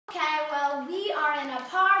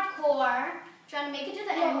parkour, trying to make it to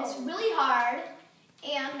the end. It's really hard.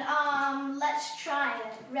 And let's try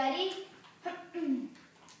it. Ready?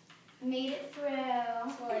 Made it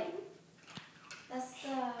through. So, like, That's the.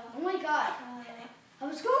 oh my god. I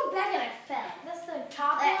was going back and I fell. That's the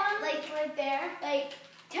top one, like right there. Like,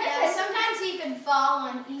 Yeah, sometimes you can fall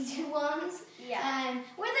on easy ones. yeah. And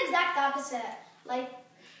we're the exact opposite. Like,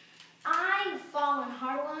 I fall on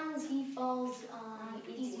hard ones, he falls on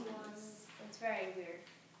easy ones. It's very weird.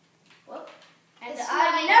 Whoop. And It's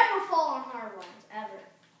I like- never fall on hard ones, ever.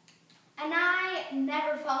 And I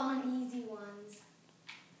never fall on easy ones.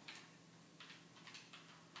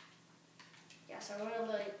 Yeah, so we're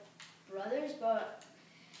like brothers, but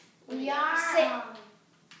We are. Same.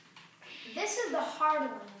 This is the hard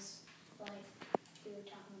ones, like we were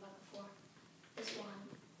talking about before. This one.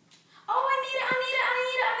 Oh, I made it!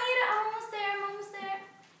 I'm almost there.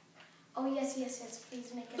 Oh, yes.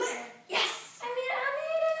 Please make it.